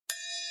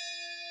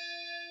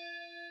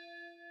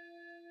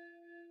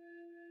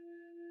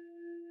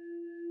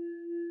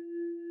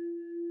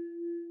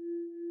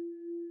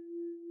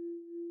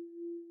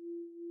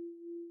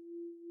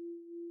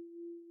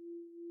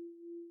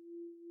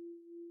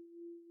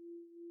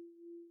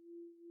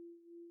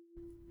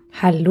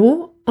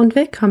Hallo und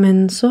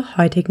willkommen zur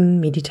heutigen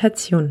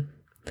Meditation.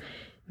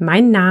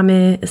 Mein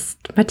Name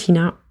ist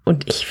Martina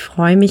und ich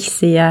freue mich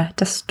sehr,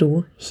 dass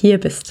du hier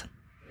bist.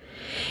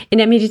 In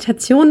der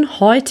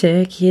Meditation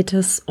heute geht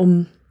es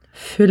um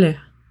Fülle.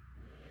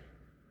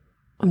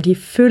 Um die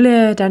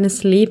Fülle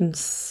deines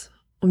Lebens,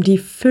 um die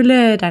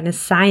Fülle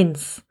deines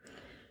Seins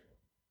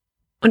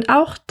und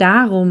auch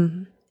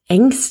darum,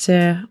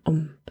 Ängste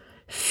um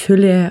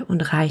Fülle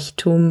und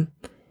Reichtum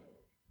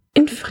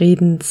in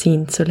Frieden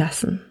ziehen zu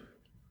lassen.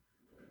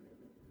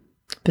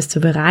 Bist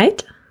du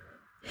bereit?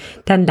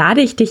 Dann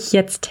lade ich dich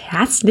jetzt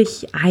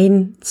herzlich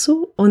ein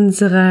zu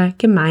unserer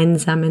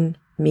gemeinsamen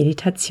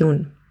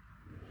Meditation.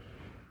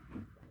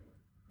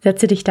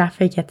 Setze dich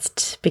dafür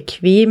jetzt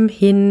bequem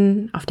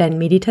hin auf dein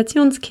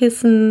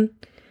Meditationskissen,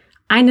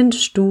 einen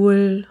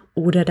Stuhl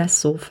oder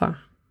das Sofa.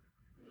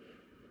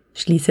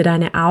 Schließe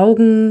deine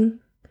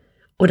Augen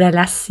oder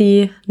lass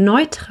sie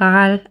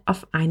neutral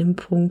auf einem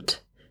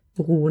Punkt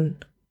ruhen.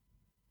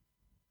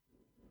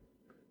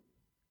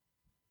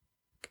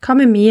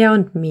 Komme mehr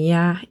und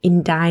mehr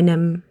in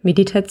deinem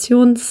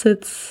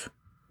Meditationssitz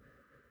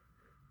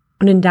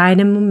und in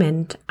deinem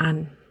Moment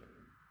an.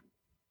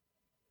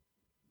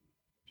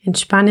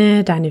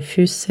 Entspanne deine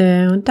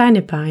Füße und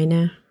deine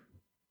Beine.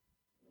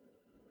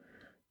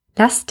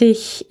 Lass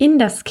dich in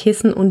das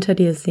Kissen unter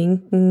dir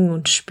sinken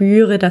und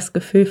spüre das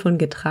Gefühl von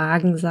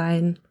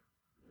Getragensein.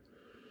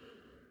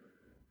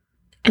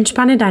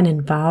 Entspanne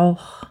deinen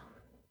Bauch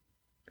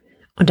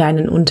und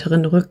deinen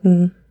unteren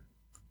Rücken.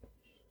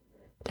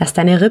 Lass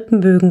deine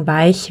Rippenbögen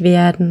weich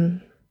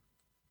werden.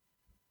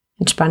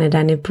 Entspanne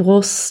deine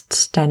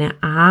Brust,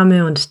 deine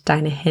Arme und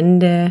deine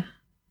Hände.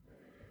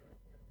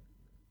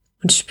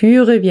 Und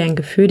spüre, wie ein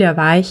Gefühl der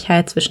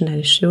Weichheit zwischen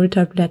deine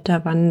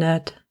Schulterblätter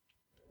wandert.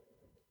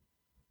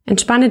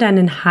 Entspanne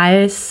deinen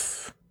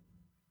Hals,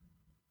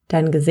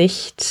 dein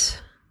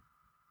Gesicht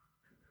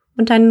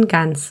und deinen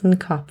ganzen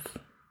Kopf.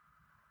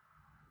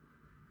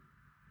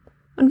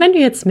 Und wenn du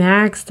jetzt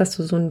merkst, dass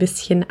du so ein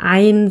bisschen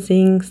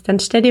einsinkst, dann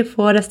stell dir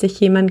vor, dass dich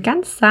jemand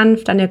ganz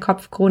sanft an der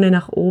Kopfkrone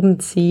nach oben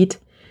zieht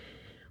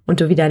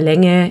und du wieder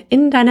Länge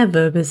in deiner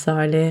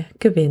Wirbelsäule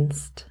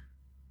gewinnst.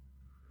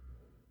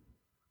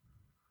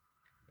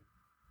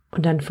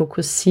 Und dann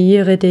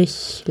fokussiere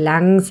dich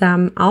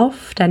langsam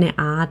auf deine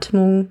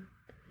Atmung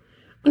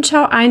und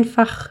schau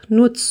einfach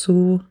nur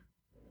zu,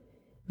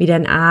 wie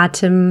dein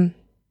Atem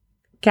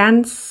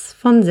ganz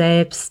von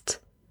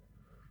selbst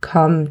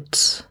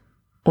kommt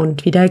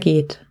und wieder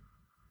geht.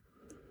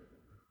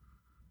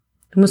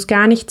 Du musst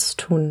gar nichts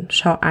tun,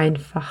 schau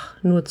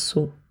einfach nur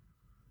zu.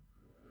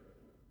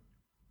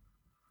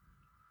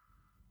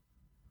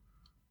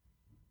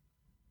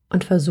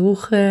 Und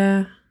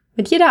versuche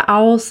mit jeder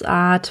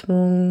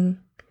Ausatmung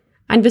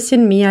ein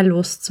bisschen mehr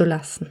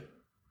loszulassen.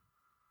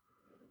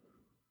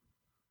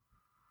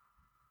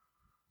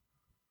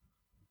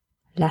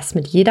 Lass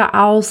mit jeder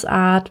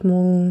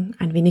Ausatmung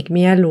ein wenig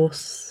mehr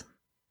los.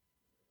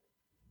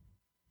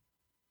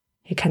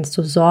 Hier kannst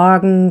du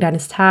Sorgen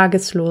deines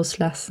Tages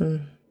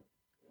loslassen,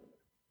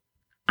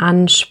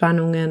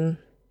 Anspannungen,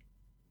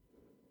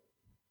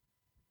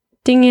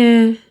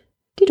 Dinge,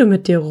 die du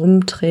mit dir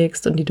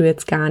rumträgst und die du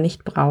jetzt gar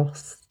nicht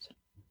brauchst.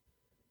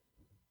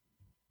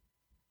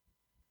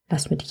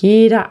 Lass mit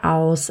jeder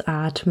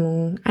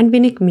Ausatmung ein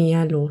wenig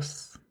mehr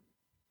los.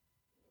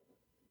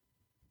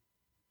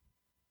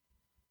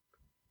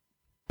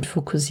 Und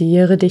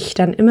fokussiere dich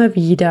dann immer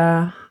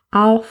wieder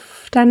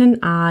auf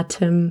deinen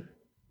Atem,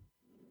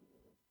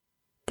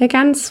 der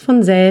ganz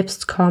von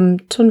selbst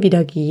kommt und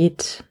wieder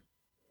geht,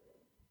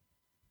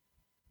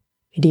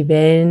 wie die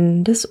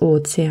Wellen des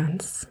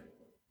Ozeans.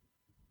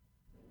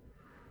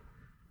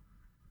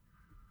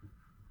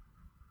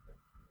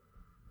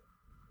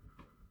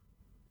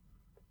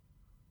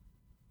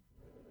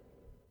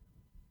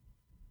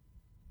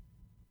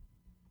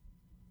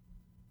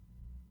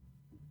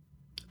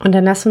 Und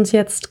dann lass uns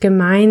jetzt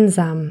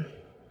gemeinsam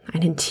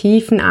einen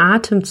tiefen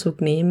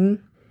Atemzug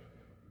nehmen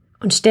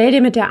und stell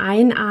dir mit der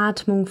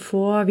Einatmung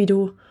vor, wie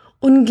du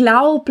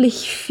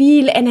unglaublich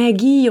viel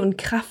Energie und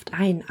Kraft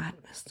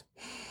einatmest.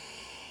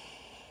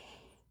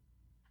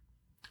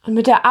 Und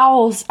mit der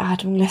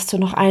Ausatmung lässt du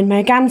noch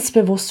einmal ganz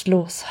bewusst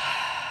los.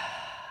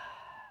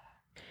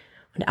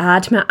 Und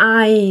atme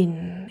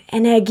ein.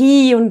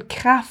 Energie und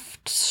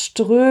Kraft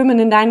strömen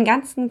in deinen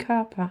ganzen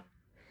Körper.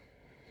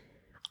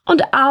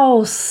 Und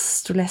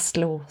aus, du lässt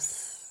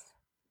los.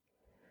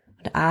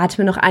 Und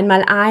atme noch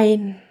einmal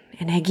ein.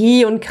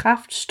 Energie und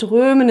Kraft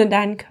strömen in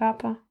deinen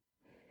Körper.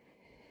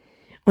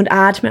 Und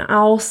atme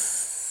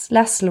aus,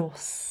 lass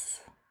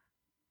los.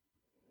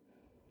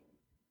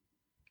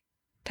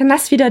 Dann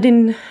lass wieder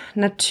den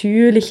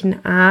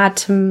natürlichen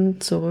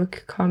Atem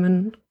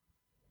zurückkommen.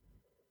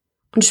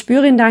 Und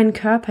spüre in deinen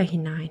Körper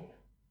hinein.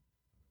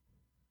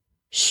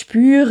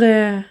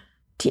 Spüre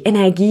die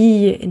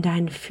Energie in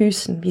deinen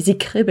Füßen, wie sie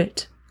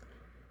kribbelt.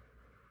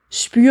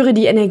 Spüre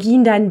die Energie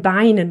in deinen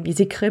Beinen, wie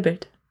sie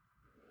kribbelt.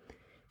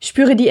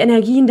 Spüre die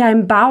Energie in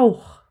deinem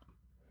Bauch,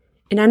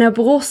 in deiner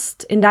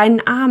Brust, in deinen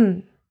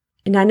Armen,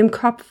 in deinem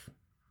Kopf.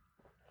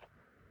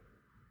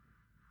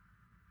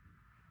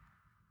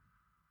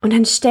 Und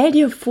dann stell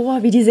dir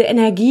vor, wie diese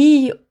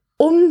Energie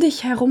um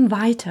dich herum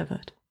weiter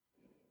wird.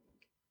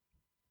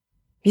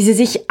 Wie sie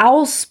sich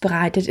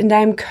ausbreitet in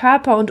deinem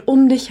Körper und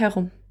um dich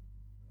herum.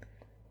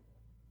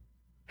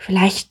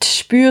 Vielleicht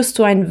spürst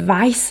du ein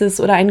weißes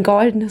oder ein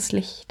goldenes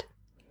Licht.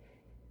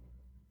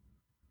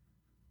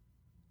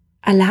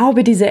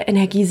 Erlaube dieser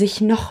Energie, sich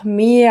noch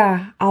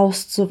mehr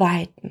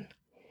auszuweiten,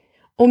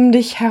 um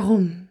dich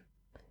herum.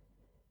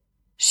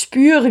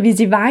 Spüre, wie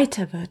sie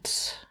weiter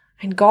wird.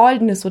 Ein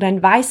goldenes oder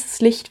ein weißes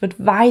Licht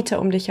wird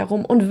weiter um dich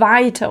herum und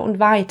weiter und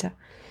weiter.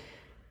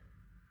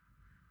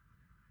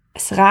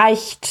 Es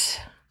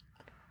reicht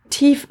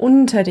tief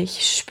unter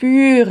dich.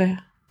 Spüre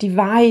die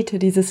Weite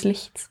dieses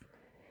Lichts.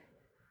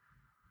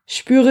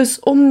 Spüre es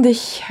um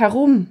dich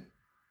herum.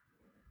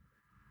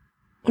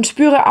 Und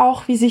spüre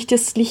auch, wie sich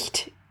das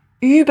Licht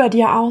über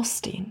dir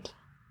ausdehnt.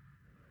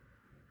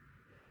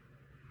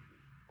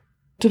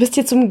 Du bist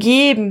jetzt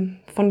umgeben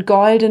von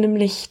goldenem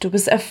Licht. Du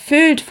bist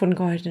erfüllt von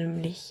goldenem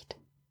Licht.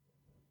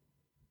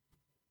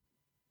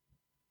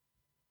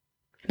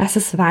 Lass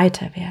es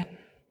weiter werden.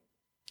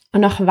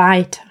 Und noch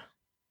weiter.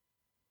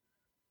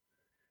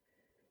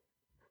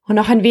 Und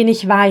noch ein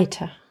wenig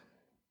weiter.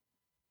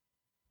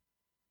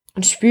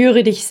 Und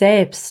spüre dich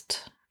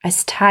selbst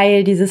als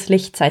Teil dieses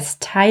Lichts, als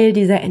Teil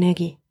dieser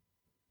Energie.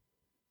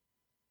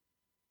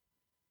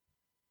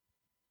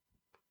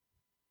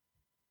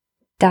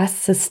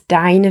 Das ist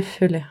deine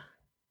Fülle.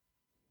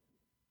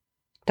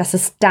 Das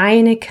ist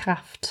deine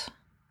Kraft.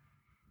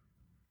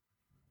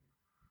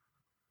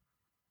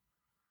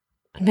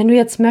 Und wenn du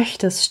jetzt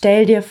möchtest,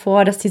 stell dir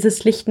vor, dass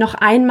dieses Licht noch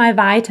einmal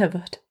weiter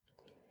wird.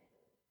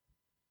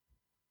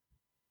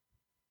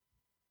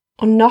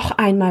 Und noch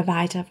einmal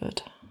weiter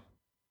wird.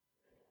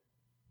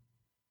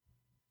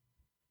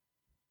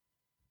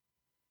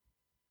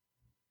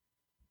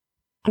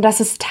 Und dass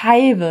es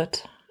Teil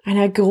wird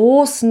einer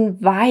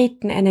großen,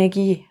 weiten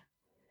Energie,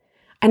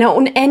 einer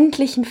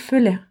unendlichen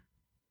Fülle.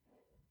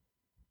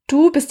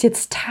 Du bist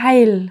jetzt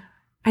Teil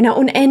einer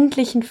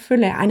unendlichen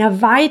Fülle,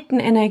 einer weiten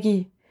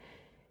Energie.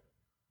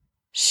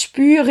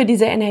 Spüre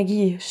diese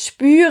Energie,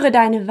 spüre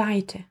deine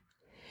Weite,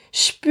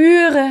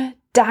 spüre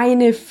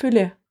deine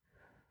Fülle.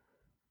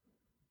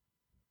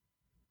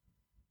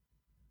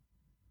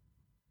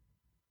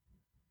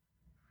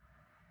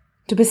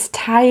 Du bist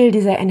Teil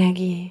dieser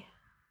Energie.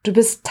 Du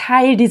bist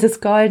Teil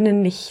dieses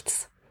goldenen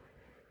Lichts.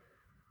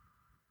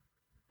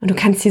 Und du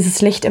kannst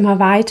dieses Licht immer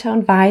weiter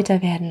und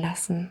weiter werden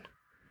lassen.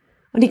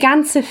 Und die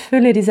ganze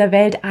Fülle dieser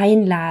Welt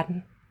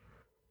einladen.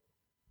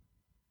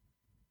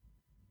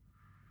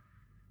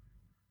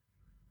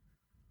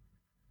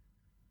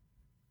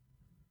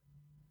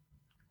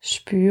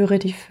 Spüre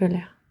die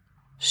Fülle.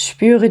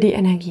 Spüre die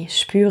Energie.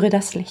 Spüre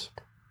das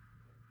Licht.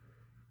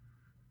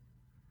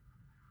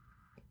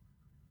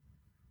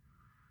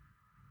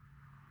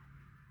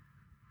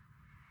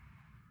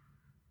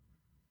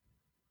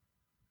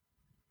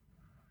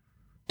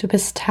 Du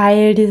bist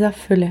Teil dieser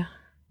Fülle.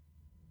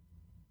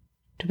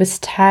 Du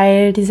bist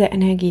Teil dieser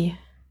Energie.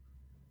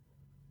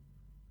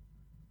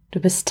 Du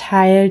bist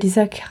Teil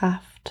dieser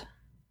Kraft.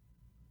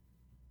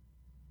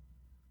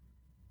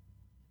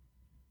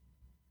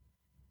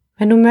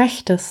 Wenn du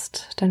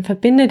möchtest, dann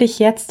verbinde dich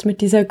jetzt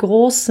mit dieser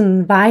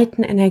großen,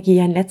 weiten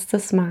Energie ein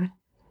letztes Mal.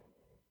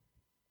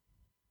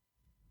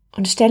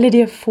 Und stelle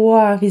dir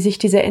vor, wie sich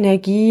diese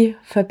Energie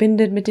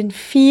verbindet mit den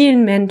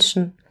vielen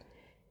Menschen,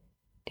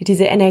 die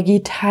diese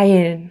Energie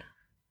teilen,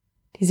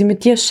 die sie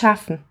mit dir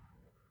schaffen.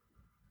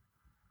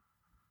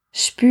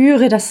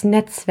 Spüre das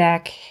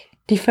Netzwerk,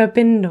 die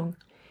Verbindung,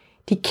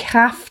 die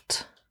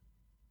Kraft,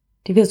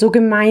 die wir so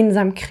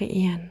gemeinsam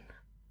kreieren.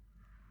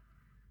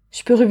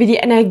 Spüre, wie die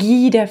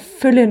Energie der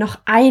Fülle noch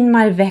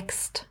einmal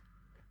wächst,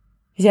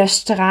 wie sie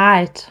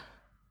erstrahlt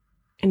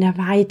in der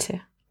Weite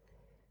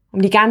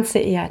um die ganze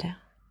Erde.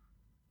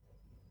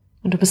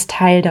 Und du bist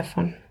Teil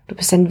davon. Du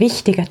bist ein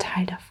wichtiger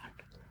Teil davon.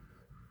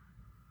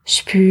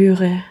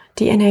 Spüre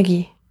die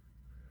Energie.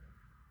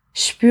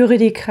 Spüre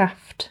die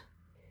Kraft.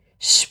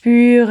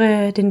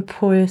 Spüre den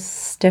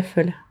Puls der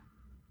Fülle.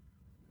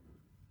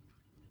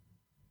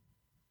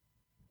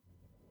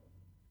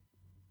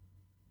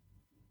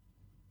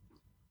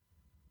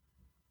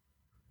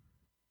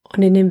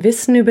 Und in dem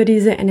Wissen über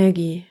diese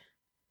Energie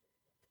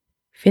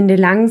finde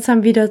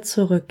langsam wieder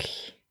zurück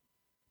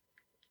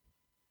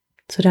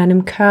zu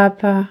deinem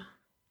Körper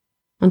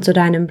und zu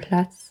deinem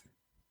Platz.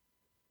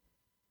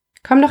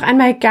 Komm noch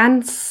einmal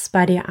ganz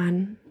bei dir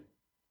an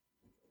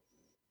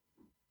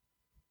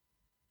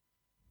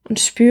und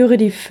spüre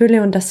die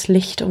Fülle und das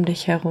Licht um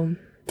dich herum,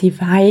 die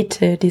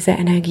Weite dieser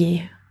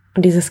Energie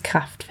und dieses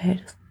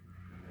Kraftfeldes.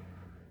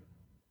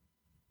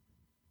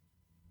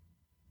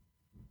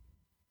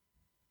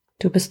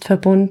 Du bist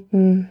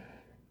verbunden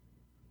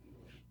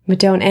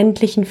mit der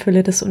unendlichen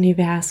Fülle des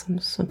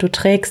Universums und du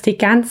trägst die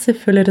ganze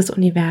Fülle des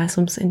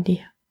Universums in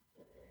dir.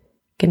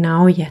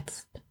 Genau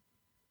jetzt.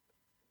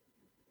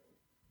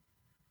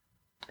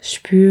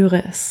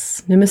 Spüre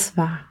es, nimm es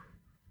wahr.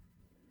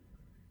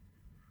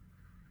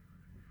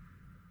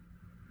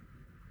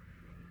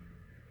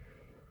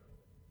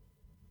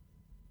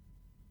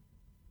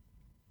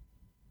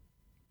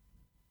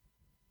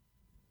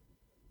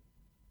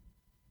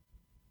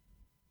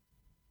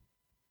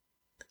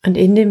 Und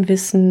in dem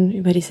Wissen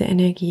über diese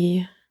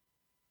Energie,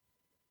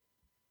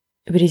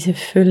 über diese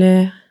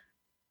Fülle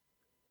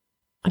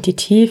und die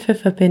tiefe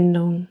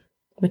Verbindung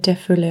mit der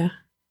Fülle,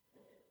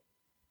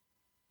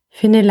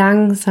 finde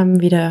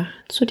langsam wieder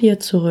zu dir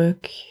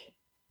zurück,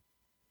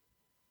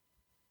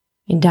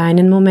 in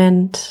deinen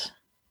Moment,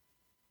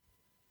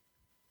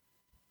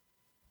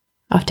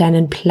 auf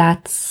deinen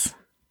Platz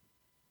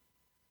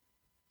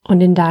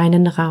und in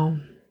deinen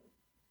Raum.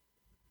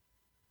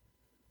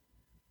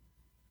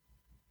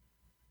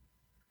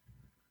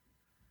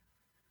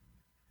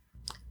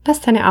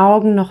 Lass deine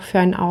Augen noch für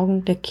einen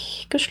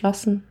Augenblick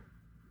geschlossen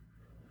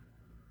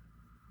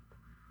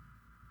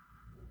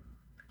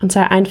und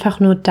sei einfach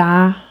nur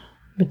da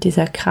mit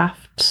dieser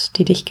Kraft,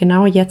 die dich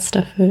genau jetzt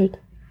erfüllt.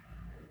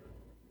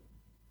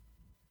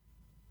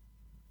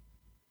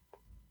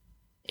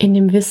 In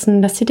dem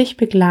Wissen, dass sie dich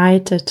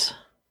begleitet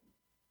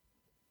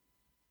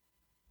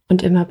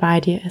und immer bei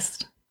dir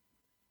ist.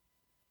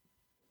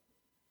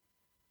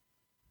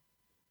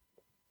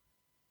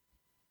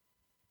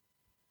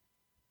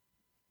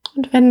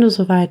 Und wenn du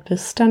soweit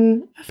bist,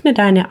 dann öffne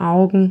deine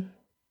Augen.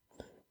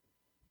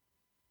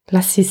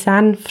 Lass sie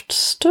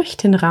sanft durch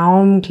den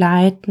Raum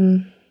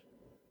gleiten.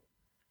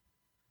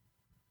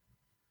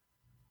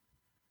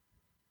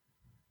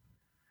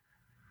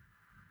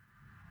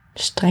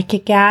 Strecke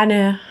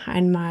gerne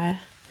einmal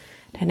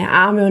deine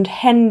Arme und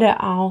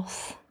Hände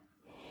aus.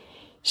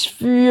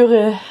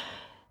 Spüre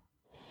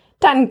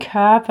deinen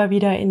Körper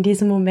wieder in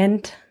diesem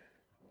Moment.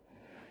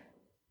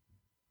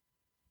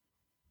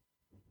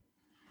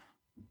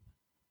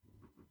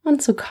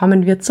 Und so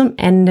kommen wir zum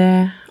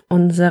Ende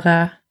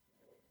unserer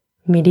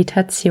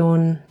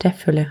Meditation der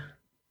Fülle.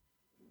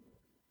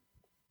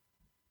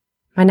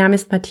 Mein Name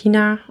ist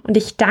Martina und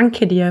ich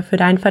danke dir für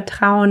dein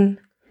Vertrauen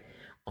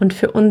und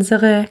für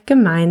unsere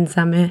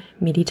gemeinsame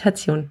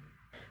Meditation.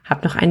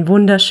 Hab noch einen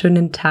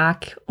wunderschönen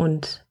Tag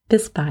und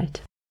bis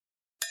bald.